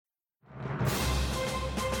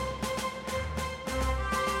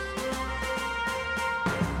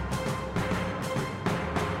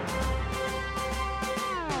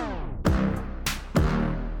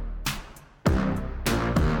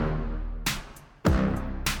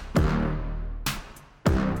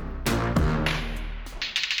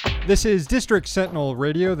This is District Sentinel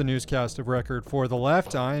Radio, the newscast of record for the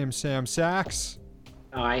left. I am Sam Sachs.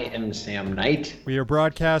 I am Sam Knight. We are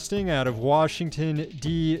broadcasting out of Washington,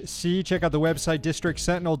 D.C. Check out the website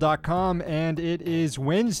districtsentinel.com, and it is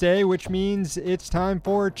Wednesday, which means it's time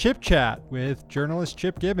for Chip Chat with journalist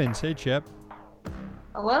Chip Gibbons. Hey, Chip.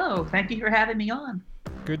 Hello. Thank you for having me on.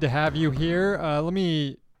 Good to have you here. Let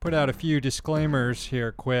me put out a few disclaimers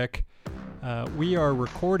here quick. We are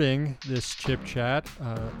recording this Chip Chat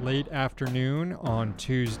late afternoon on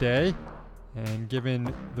Tuesday, and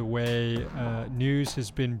given the way news has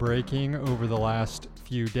been breaking over the last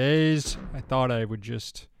few days, I thought I would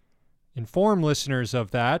just inform listeners of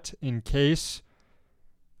that in case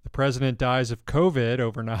the president dies of COVID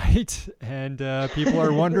overnight and people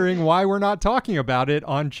are wondering why we're not talking about it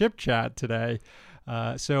on Chip Chat today.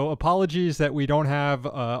 So apologies that we don't have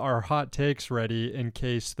our hot takes ready in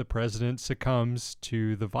case the president succumbs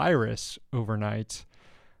to the virus overnight.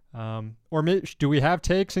 Or do we have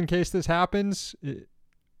takes in case this happens?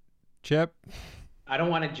 Chip? I don't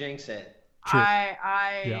want to jinx it. True.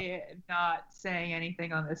 I not saying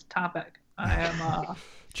anything on this topic. I am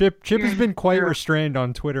Chip has been quite restrained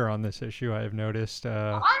on Twitter on this issue, I have noticed.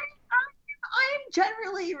 I am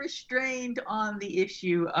generally restrained on the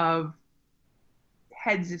issue of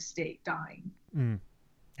heads of state dying. And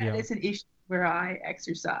it's an issue where I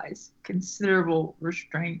exercise considerable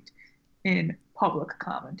restraint in public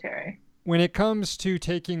commentary. When it comes to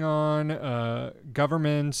taking on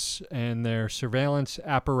governments and their surveillance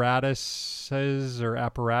apparatuses or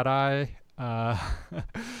apparati,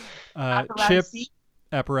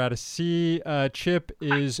 Chip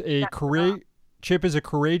is a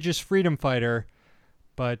courageous freedom fighter.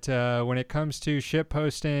 But when it comes to shit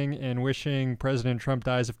posting and wishing President Trump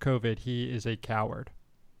dies of COVID, he is a coward.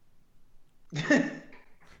 I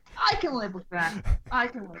can live with that.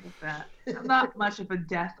 I'm not much of a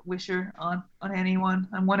death wisher on anyone.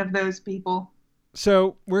 I'm one of those people.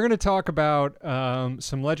 So we're going to talk about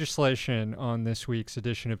some legislation on this week's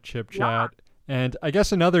edition of Chip Chat. Yeah. And I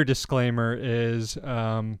guess another disclaimer is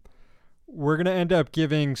we're going to end up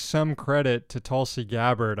giving some credit to Tulsi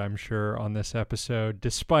Gabbard, I'm sure, on this episode,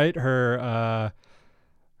 despite her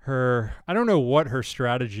I don't know what her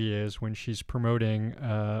strategy is when she's promoting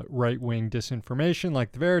right-wing disinformation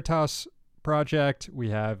like the Veritas Project.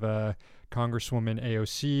 We have Congresswoman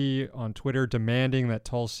AOC on Twitter demanding that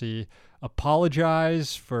Tulsi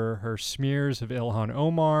apologize for her smears of Ilhan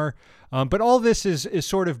Omar. But all this is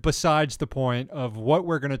sort of besides the point of what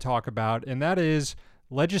we're going to talk about, and that is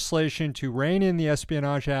legislation to rein in the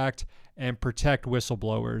Espionage Act and protect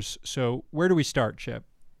whistleblowers. So where do we start, Chip?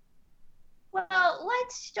 Well,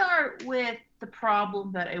 let's start with the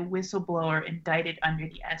problem that a whistleblower indicted under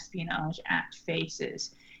the Espionage Act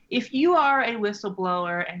faces. If you are a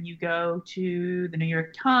whistleblower and you go to the New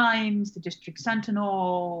York Times, the District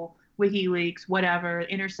Sentinel, WikiLeaks, whatever,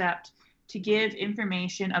 Intercept, to give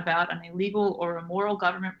information about an illegal or immoral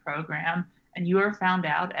government program, and you are found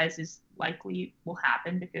out, as is likely will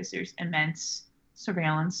happen because there's immense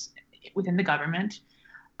surveillance within the government,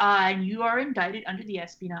 and you are indicted under the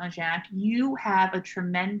Espionage Act, you have a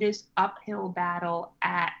tremendous uphill battle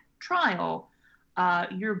at trial.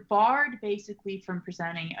 You're barred basically from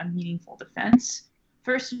presenting a meaningful defense.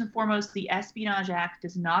 First and foremost, the Espionage Act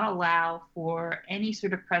does not allow for any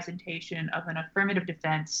sort of presentation of an affirmative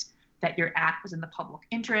defense that your act was in the public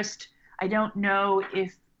interest. I don't know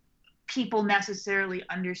if people necessarily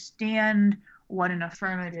understand what an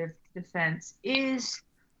affirmative defense is.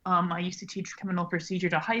 I used to teach criminal procedure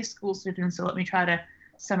to high school students, so let me try to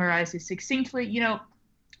summarize this succinctly. You know,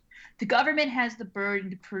 the government has the burden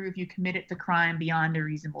to prove you committed the crime beyond a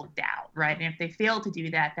reasonable doubt, right? And if they fail to do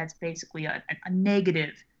that, that's basically a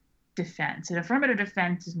negative defense. An affirmative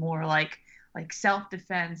defense is more like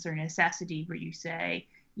self-defense or necessity, where you say,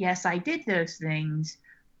 yes, I did those things,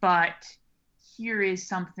 but here is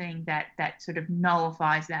something that sort of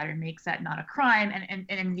nullifies that or makes that not a crime. And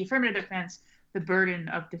in the affirmative defense, the burden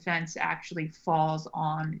of defense actually falls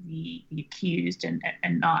on the accused and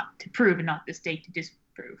not to prove and not the state to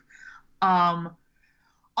disprove. On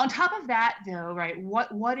top of that, though, right,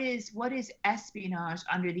 what is espionage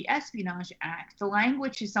under the Espionage Act? The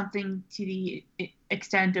language is something to the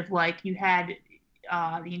extent of like you had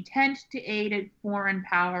the intent to aid a foreign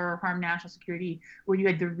power or harm national security, where you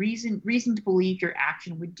had the reason to believe your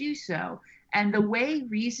action would do so. And the way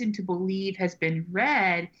reason to believe has been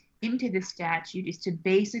read into the statute is to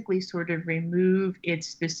basically sort of remove its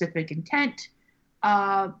specific intent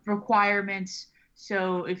requirements.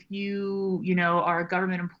 So if you are a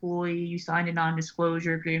government employee, you signed a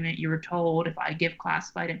non-disclosure agreement, you were told if I give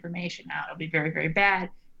classified information out, it'll be very, very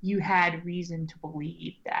bad. you had reason to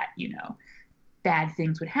believe that, bad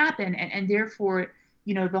things would happen. And therefore,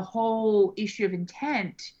 the whole issue of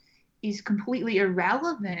intent is completely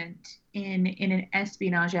irrelevant in an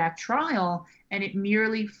Espionage Act trial. And it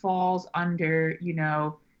merely falls under,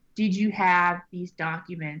 did you have these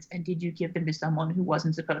documents and did you give them to someone who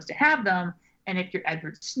wasn't supposed to have them? And if you're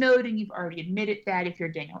Edward Snowden, you've already admitted that. If you're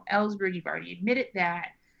Daniel Ellsberg, you've already admitted that.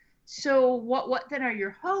 So what then are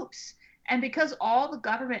your hopes? And because all the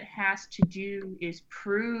government has to do is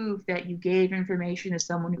prove that you gave information to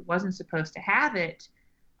someone who wasn't supposed to have it,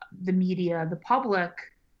 the media, the public,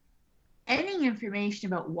 any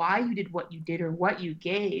information about why you did what you did or what you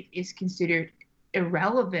gave is considered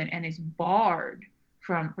irrelevant and is barred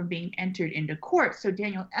from being entered into court. So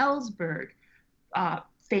Daniel Ellsberg,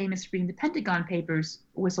 famous for being the Pentagon Papers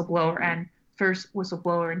whistleblower and first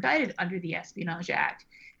whistleblower indicted under the Espionage Act,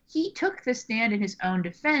 he took the stand in his own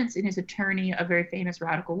defense, and his attorney, a very famous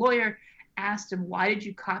radical lawyer, asked him, why did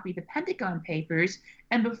you copy the Pentagon Papers?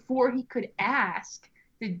 And before he could ask,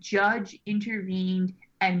 the judge intervened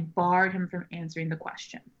and barred him from answering the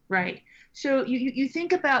question, right? So you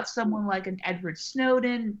think about someone like an Edward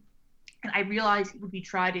Snowden, and I realize he would be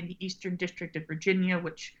tried in the Eastern District of Virginia,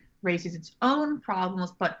 which raises its own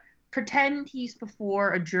problems, but pretend he's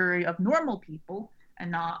before a jury of normal people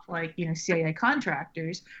and not like, CIA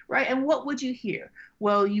contractors, right? And what would you hear?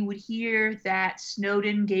 Well, you would hear that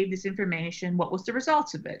Snowden gave this information. What was the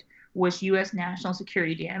results of it? Was U.S. national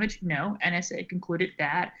security damage? No. NSA concluded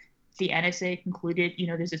that. The NSA concluded,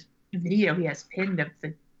 there's this video he has pinned of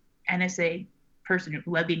the NSA person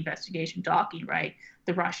who led the investigation talking, right?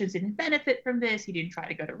 The Russians didn't benefit from this. He didn't try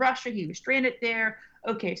to go to Russia. He was stranded there.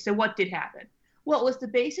 Okay, so what did happen? Well, it was the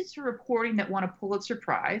basis for reporting that won a Pulitzer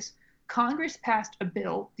Prize. Congress passed a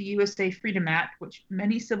bill, the USA Freedom Act, which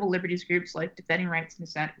many civil liberties groups like Defending Rights and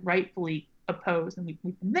Dissent rightfully oppose, and we've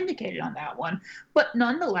been vindicated on that one. But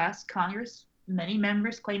nonetheless, Congress, many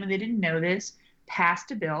members claiming they didn't know this,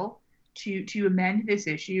 passed a bill to amend this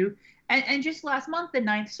issue. And just last month, the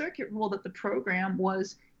Ninth Circuit ruled that the program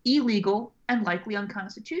was illegal and likely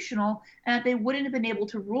unconstitutional, and that they wouldn't have been able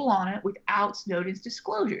to rule on it without Snowden's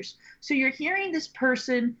disclosures. So you're hearing this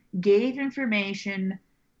person gave information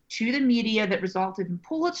to the media that resulted in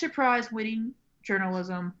Pulitzer Prize winning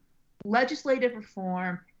journalism, legislative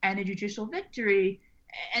reform, and a judicial victory,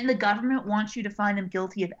 and the government wants you to find him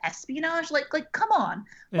guilty of espionage? Like, come on.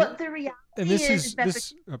 But the reality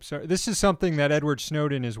this is something that Edward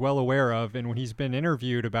Snowden is well aware of, and when he's been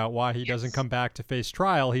interviewed about why he doesn't come back to face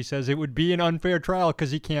trial, he says it would be an unfair trial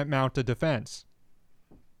because he can't mount a defense.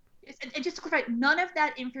 And just to clarify, none of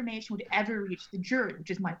that information would ever reach the jury, which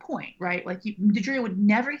is my point, right? Like, the jury would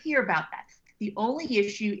never hear about that. The only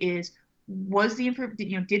issue is,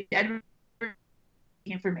 did Edward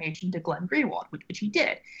information to Glenn Greenwald, which he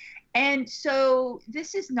did. And so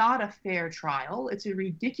this is not a fair trial. It's a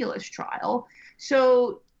ridiculous trial.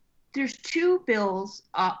 So there's two bills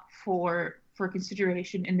up for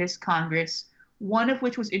consideration in this Congress, one of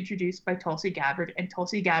which was introduced by Tulsi Gabbard, and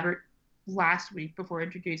Tulsi Gabbard last week, before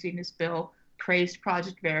introducing this bill, praised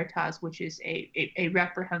Project Veritas, which is a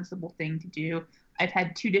reprehensible thing to do. I've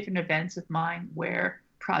had two different events of mine where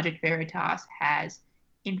Project Veritas has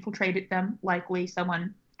infiltrated them. Likely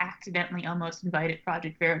someone accidentally almost invited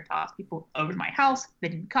Project Veritas people over to my house. They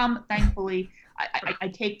didn't come, thankfully. I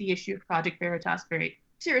take the issue of Project Veritas very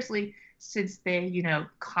seriously, since they,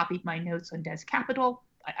 copied my notes on Des Capital.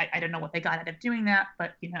 I don't know what they got out of doing that,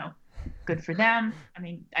 but, good for them.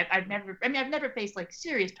 I've never faced like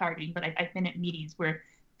serious targeting, but I've been at meetings where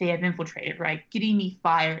they have infiltrated, right? Getting me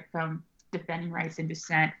fired from Defending Rights and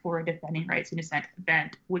Dissent for a Defending Rights and Dissent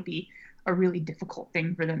event would be a really difficult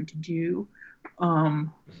thing for them to do.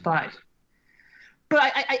 But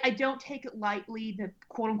I don't take it lightly that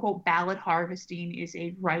quote unquote ballot harvesting is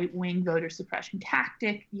a right-wing voter suppression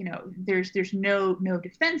tactic. There's no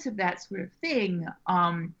defense of that sort of thing.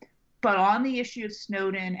 But on the issue of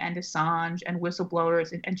Snowden and Assange and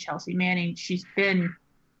whistleblowers and Chelsea Manning, she's been,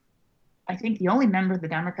 I think, the only member of the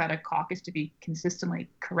Democratic caucus to be consistently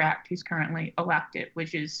correct who's currently elected,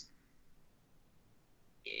 which is,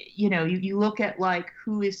 you look at like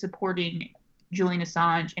who is supporting Julian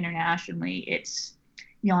Assange internationally. It's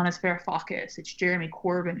Yanis Varoufakis, it's Jeremy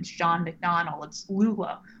Corbyn, it's John McDonnell, it's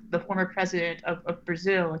Lula, the former president of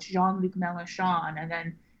Brazil, it's Jean-Luc Mélenchon. And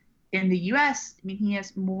then in the U.S., he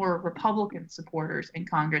has more Republican supporters in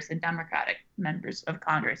Congress than Democratic members of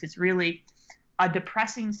Congress. It's really a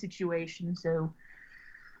depressing situation. So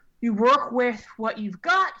you work with what you've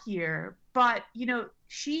got here. But,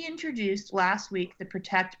 she introduced last week the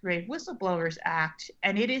Protect Brave Whistleblowers Act,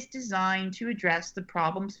 and it is designed to address the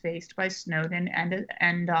problems faced by Snowden and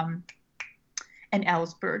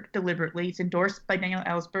Ellsberg deliberately. It's endorsed by Daniel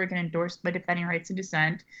Ellsberg and endorsed by Defending Rights and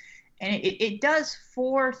Dissent. And it does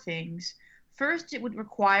four things. First, it would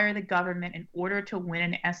require the government, in order to win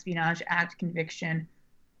an Espionage Act conviction,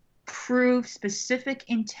 prove specific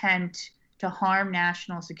intent to harm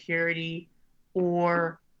national security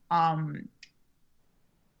or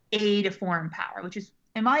aid a foreign power, which is,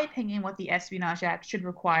 in my opinion, what the Espionage Act should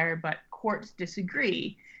require, but courts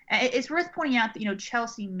disagree. And it's worth pointing out that,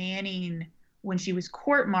 Chelsea Manning, when she was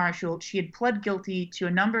court-martialed, she had pled guilty to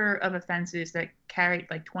a number of offenses that carried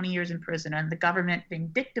like 20 years in prison, and the government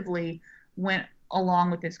vindictively went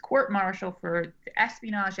along with this court-martial for the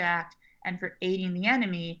Espionage Act and for aiding the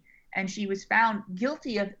enemy. And she was found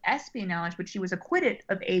guilty of espionage, but she was acquitted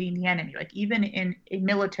of aiding the enemy, like even in a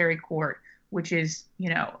military court, which is,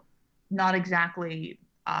 not exactly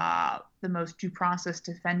the most due process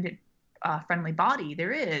defendant friendly body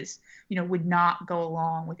there is, would not go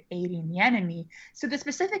along with aiding the enemy. So the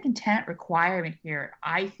specific intent requirement here,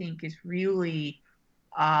 I think, is really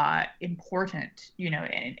important,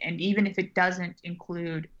 and even if it doesn't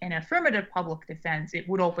include an affirmative public defense, it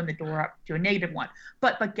would open the door up to a negative one.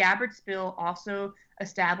 But Gabbard's bill also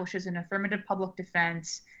establishes an affirmative public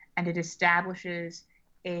defense, and it establishes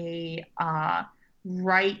a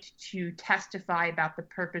right to testify about the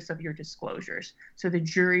purpose of your disclosures. So the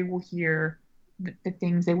jury will hear the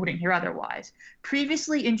things they wouldn't hear otherwise.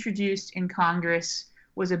 Previously introduced in Congress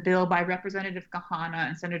was a bill by Representative Kahana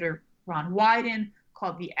and Senator Ron Wyden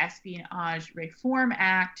called the Espionage Reform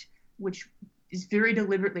Act, which is very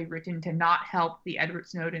deliberately written to not help the Edward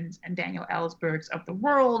Snowdens and Daniel Ellsbergs of the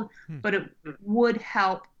world, but it would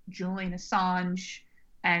help Julian Assange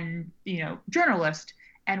and, journalists.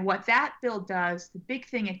 And what that bill does, the big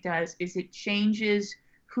thing it does, is it changes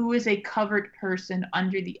who is a covered person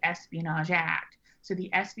under the Espionage Act. So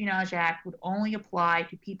the Espionage Act would only apply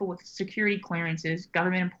to people with security clearances,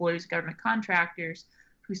 government employees, government contractors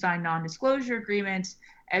who sign non-disclosure agreements,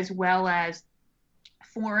 as well as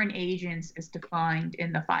foreign agents as defined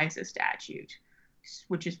in the FISA statute,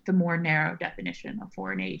 which is the more narrow definition of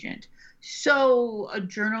foreign agent. So a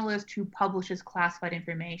journalist who publishes classified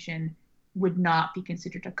information would not be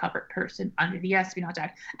considered a covered person under the Espionage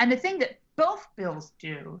Act. And the thing that both bills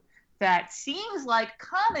do that seems like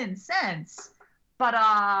common sense, but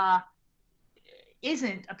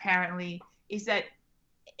isn't apparently, is that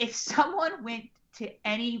if someone went to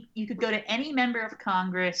you could go to any member of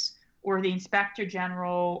Congress or the Inspector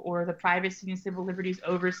General or the Privacy and Civil Liberties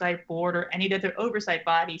Oversight Board or any other oversight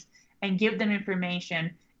bodies and give them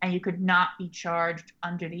information, and you could not be charged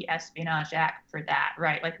under the Espionage Act for that,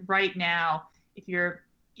 right? Like right now, if you're,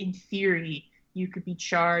 in theory, you could be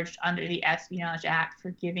charged under the Espionage Act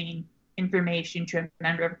for giving information to a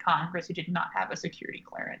member of Congress who did not have a security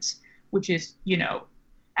clearance, which is,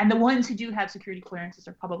 and the ones who do have security clearances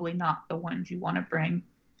are probably not the ones you want to bring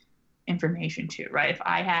information to, right? If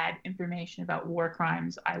I had information about war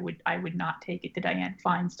crimes, I would not take it to Dianne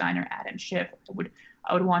Feinstein or Adam Schiff.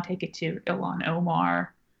 I would want to take it to Ilhan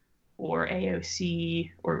Omar or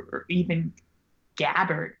AOC or even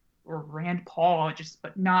Gabbard or Rand Paul,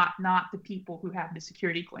 but not the people who have the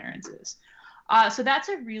security clearances. So that's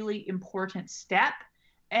a really important step.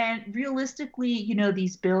 And realistically,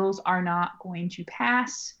 these bills are not going to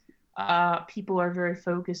pass. People are very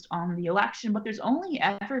focused on the election, but there's only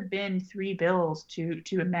ever been 3 bills to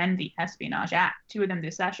amend the Espionage Act, 2 of them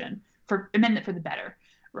this session, for amendment for the better,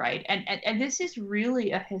 right? And this is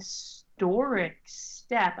really a historic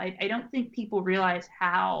step. I don't think people realize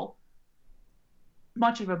how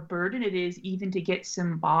much of a burden it is even to get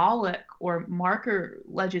symbolic or marker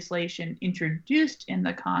legislation introduced in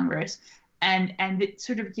the Congress. And it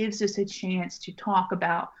sort of gives us a chance to talk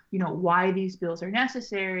about, why these bills are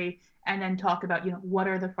necessary, and then talk about, what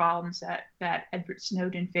are the problems that Edward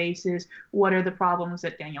Snowden faces, what are the problems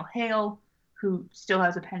that Daniel Hale, who still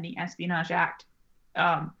has a pending Espionage Act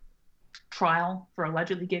trial for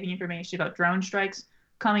allegedly giving information about drone strikes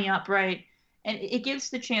coming up, right? And it gives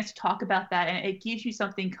the chance to talk about that, and it gives you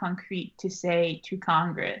something concrete to say to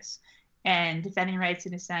Congress. And Defending Rights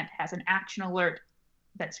and Dissent has an action alert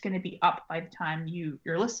that's going to be up by the time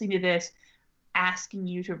you're listening to this, asking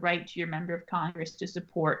you to write to your member of Congress to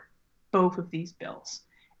support both of these bills.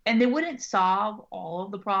 And they wouldn't solve all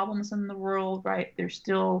of the problems in the world, right? There's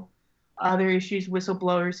still other issues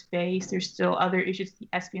whistleblowers face. There's still other issues with the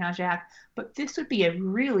Espionage Act. But this would be a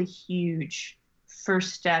really huge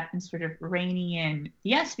first step in sort of reining in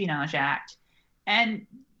the Espionage Act. And,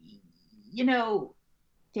 you know,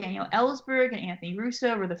 Daniel Ellsberg and Anthony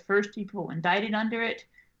Russo were the first people indicted under it.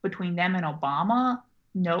 Between them and Obama,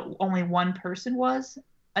 no, only one person was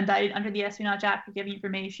indicted under the Espionage Act for giving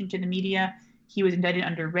information to the media. He was indicted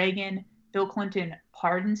under Reagan. Bill Clinton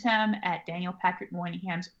pardons him at Daniel Patrick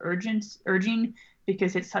Moynihan's urging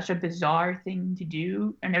because it's such a bizarre thing to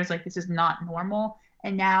do. And it was like, this is not normal.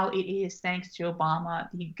 And now it is, thanks to Obama,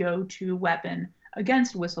 the go-to weapon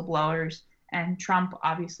against whistleblowers. And Trump,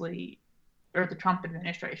 obviously, or the Trump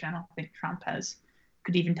administration, I don't think Trump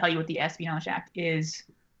could even tell you what the Espionage Act is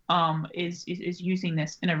using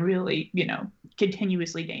this in a really,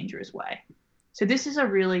 continuously dangerous way. So this is a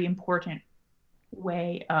really important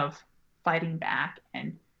way of fighting back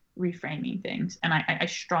and reframing things. And I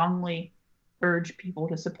strongly urge people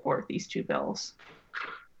to support these two bills.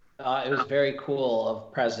 It was very cool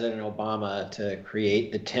of President Obama to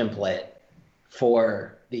create the template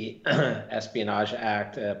for the Espionage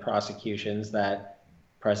Act prosecutions that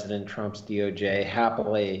President Trump's DOJ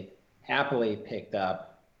happily picked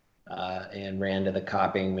up and ran to the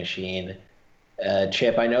copying machine.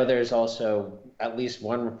 Chip, I know there's also at least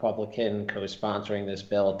one Republican co-sponsoring this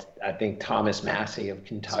bill. I think Thomas Massie of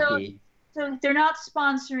Kentucky. So they're not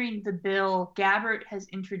sponsoring the bill. Gabbard has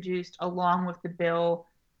introduced, along with the bill,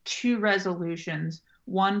 2 resolutions,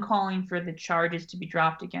 one calling for the charges to be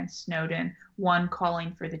dropped against Snowden, one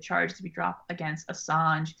calling for the charges to be dropped against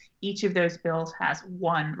Assange. Each of those bills has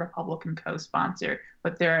one Republican co-sponsor,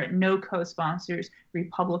 but there are no co-sponsors,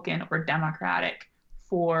 Republican or Democratic,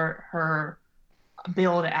 for her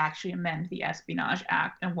bill to actually amend the Espionage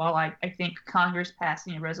Act. And while I think Congress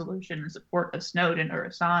passing a resolution in support of Snowden or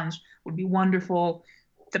Assange would be wonderful,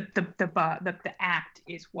 the act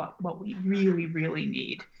is what we really, really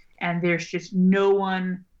need. And there's just no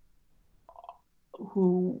one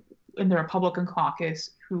who in the Republican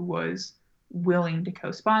caucus who was willing to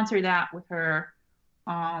co-sponsor that with her.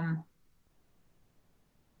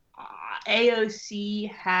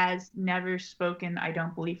 AOC has never spoken, I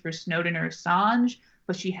don't believe, for Snowden or Assange,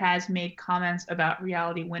 but she has made comments about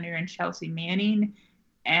Reality Winner and Chelsea Manning,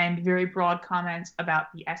 and very broad comments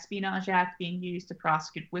about the Espionage Act being used to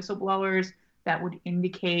prosecute whistleblowers that would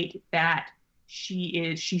indicate that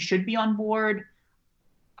she should be on board.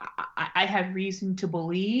 I have reason to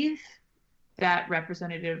believe that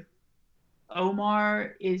Representative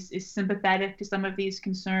Omar is sympathetic to some of these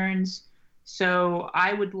concerns. So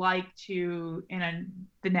I would like to,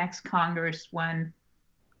 the next Congress, when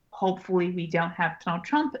hopefully we don't have Donald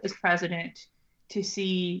Trump as president, to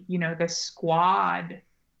see, the squad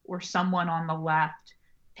or someone on the left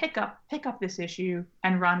pick up this issue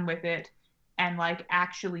and run with it, and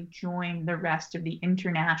actually join the rest of the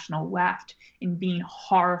international left in being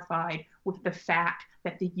horrified with the fact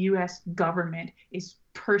that the U.S. government is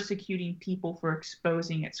persecuting people for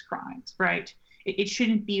exposing its crimes, right? It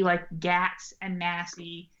shouldn't be like Gatz and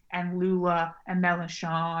Massey and Lula and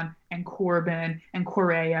Mélenchon and Corbyn and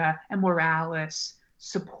Correa and Morales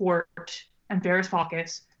support, and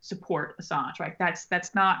Varoufakis support Assange, right?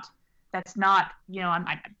 That's not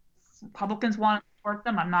Republicans want to support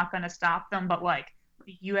them. I'm not going to stop them, but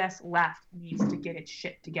the U.S. left needs to get its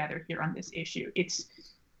shit together here on this issue. It's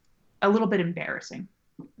a little bit embarrassing.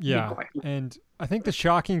 Yeah, and I think the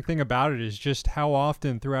shocking thing about it is just how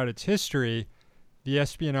often throughout its history the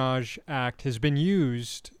Espionage Act has been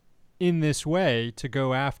used in this way to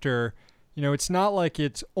go after, it's not like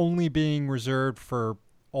it's only being reserved for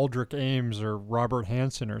Aldrich Ames or Robert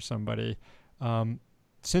Hansen or somebody.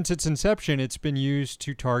 Since its inception, it's been used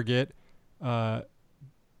to target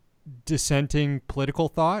dissenting political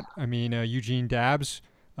thought. I mean, Eugene Debs.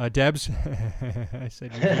 I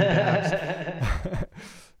said Eugene Debs.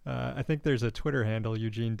 I think there's a Twitter handle,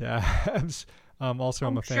 Eugene Debs. Also,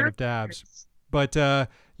 I'm a fan of Debs. But,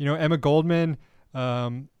 Emma Goldman,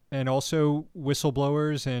 and also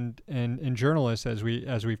whistleblowers and journalists, as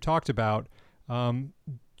we've talked about,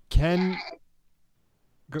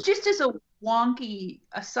 just as a wonky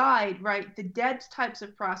aside, right? The Debs types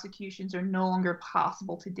of prosecutions are no longer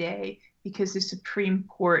possible today because the Supreme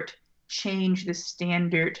Court changed the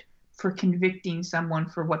standard for convicting someone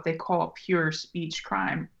for what they call a pure speech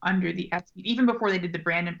crime under the even before they did the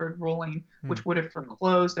Brandenburg ruling, which would have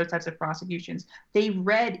foreclosed those types of prosecutions. They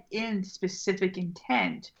read in specific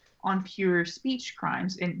intent on pure speech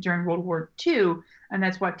crimes during World War II, and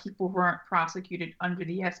that's why people weren't prosecuted under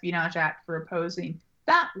the Espionage Act for opposing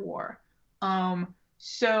that war.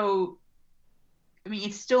 So, I mean,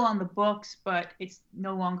 it's still on the books, but it's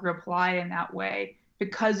no longer applied in that way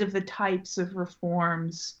because of the types of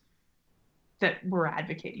reforms that we're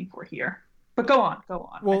advocating for here. But go on.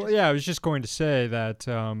 Well, I was just going to say that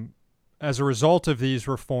as a result of these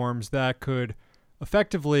reforms that could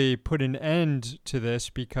effectively put an end to this,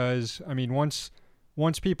 because I mean, once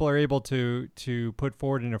people are able to put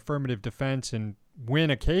forward an affirmative defense and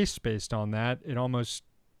win a case based on that, it almost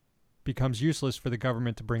becomes useless for the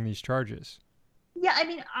government to bring these charges. Yeah, I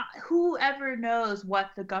mean, whoever knows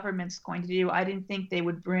what the government's going to do. I didn't think they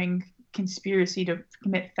would bring conspiracy to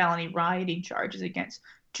commit felony rioting charges against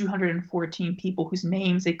 214 people whose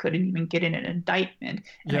names they couldn't even get in an indictment.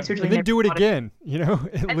 And then do it again,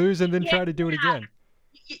 lose and then try to do it again.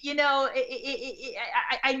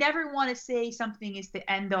 I never want to say something is the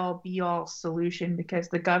end-all be-all solution, because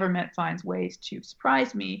the government finds ways to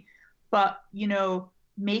surprise me. But,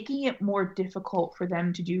 making it more difficult for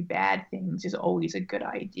them to do bad things is always a good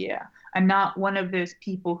idea. I'm not one of those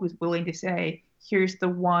people who's willing to say, here's the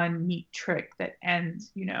one neat trick that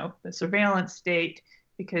ends, the surveillance state,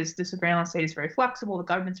 because the surveillance state is very flexible. The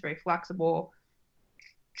government's very flexible.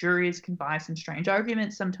 Juries can buy some strange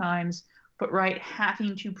arguments sometimes. But, right,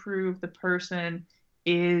 having to prove the person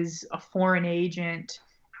is a foreign agent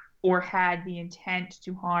or had the intent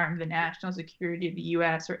to harm the national security of the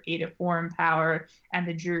U.S. or aid a foreign power, and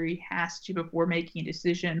the jury has to, before making a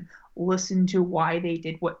decision, listen to why they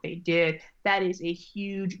did what they did. That is a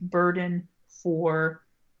huge burden for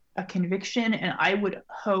a conviction, and I would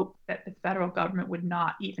hope that the federal government would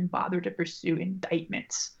not even bother to pursue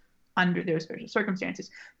indictments under those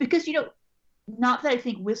circumstances. Because, not that I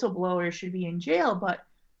think whistleblowers should be in jail, but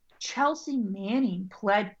Chelsea Manning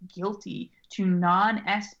pled guilty to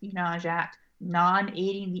non-Espionage Act,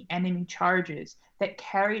 non-aiding the enemy charges that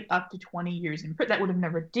carried up to 20 years in prison. That would have been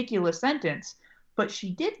a ridiculous sentence, but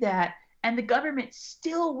she did that, and the government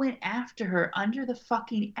still went after her under the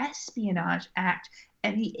fucking Espionage Act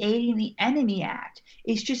and the Aiding the Enemy Act.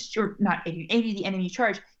 It's just, or not aiding the enemy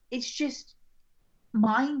charge. It's just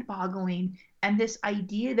mind-boggling. And this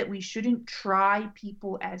idea that we shouldn't try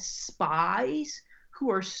people as spies who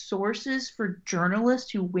are sources for journalists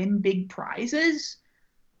who win big prizes,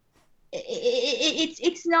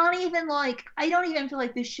 it's not even like, I don't even feel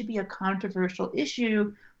like this should be a controversial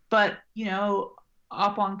issue, but,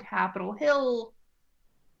 up on Capitol Hill,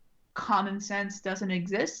 common sense doesn't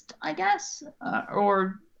exist, I guess,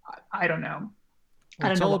 or I don't know.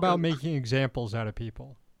 It's all about making examples out of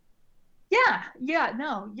people.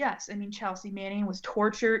 Yes. I mean, Chelsea Manning was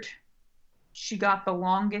tortured. She got the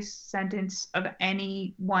longest sentence of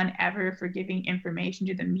anyone ever for giving information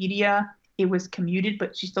to the media. It was commuted,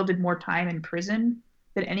 but she still did more time in prison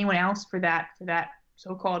than anyone else for that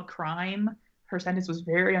so-called crime. Her sentence was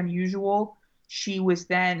very unusual. She was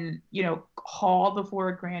then, hauled before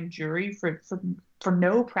a grand jury for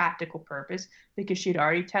no practical purpose, because she had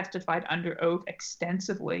already testified under oath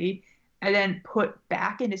extensively, and then put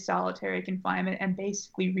back into solitary confinement and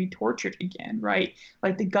basically re-tortured again, right?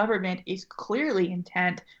 Like, the government is clearly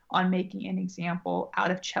intent on making an example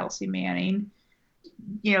out of Chelsea Manning.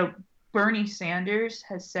 Bernie Sanders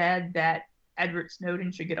has said that Edward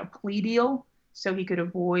Snowden should get a plea deal so he could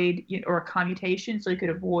avoid, or a commutation so he could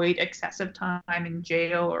avoid excessive time in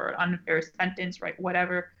jail or an unfair sentence, right?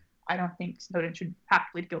 Whatever. I don't think Snowden should have to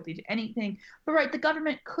plead guilty to anything. But, right, the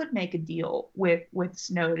government could make a deal with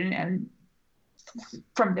Snowden, and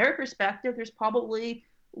from their perspective, there's probably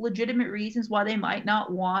legitimate reasons why they might not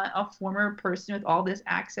want a former person with all this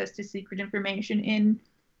access to secret information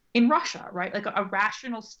in Russia, right? Like, a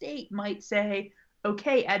rational state might say,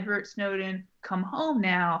 okay, Edward Snowden, come home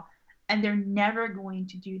now. And they're never going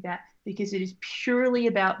to do that, because it is purely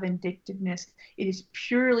about vindictiveness. It is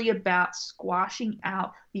purely about squashing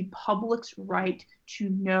out the public's right to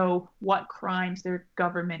know what crimes their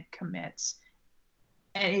government commits.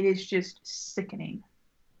 And it is just sickening.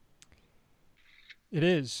 It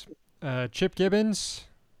is. Chip Gibbons,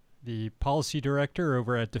 the policy director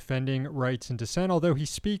over at Defending Rights and Dissent, although he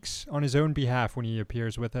speaks on his own behalf when he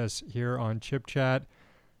appears with us here on Chip Chat.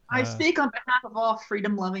 I speak on behalf of all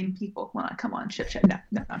freedom-loving people when I come on Chip Chat.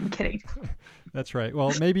 No, I'm kidding. That's right.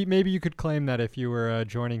 Well, maybe you could claim that if you were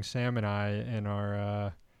joining Sam and I in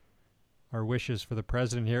our wishes for the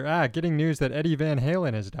president here. Getting news that Eddie Van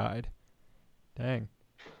Halen has died. Dang.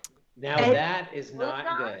 Now that is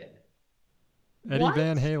not good. Eddie What?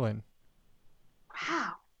 Van Halen.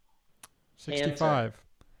 Wow. 65. Cancer.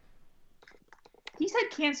 He's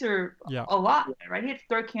had cancer Yeah. a lot, right? He had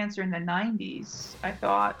throat cancer in the 90s, I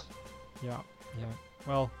thought. Yeah.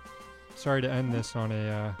 Well, sorry to end this on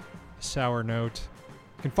a sour note.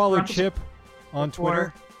 You can follow Rumpus- Chip on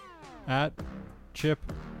Twitter at Chip.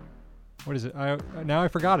 What is it? Now I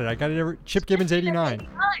forgot it. I got it. Chip Gibbons 89.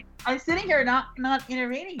 I'm sitting here not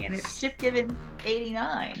intervening, and it's Chip Gibbons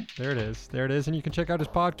 89. There it is. And you can check out his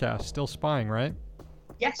podcast, Still Spying, right?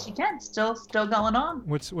 Yes, you can. Still going on.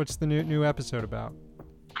 What's the new episode about?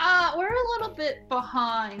 We're a little bit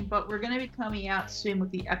behind, but we're going to be coming out soon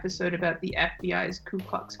with the episode about the FBI's Ku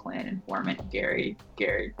Klux Klan informant, Gary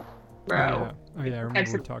Rowe. Oh yeah, I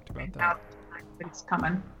remember we talked about that. But it's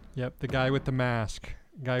coming. Yep, the guy with the mask.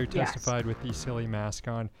 Guy who testified with the silly mask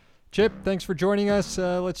on. Chip, thanks for joining us.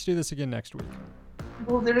 Let's do this again next week.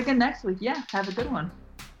 We'll do it again next week. Yeah, have a good one.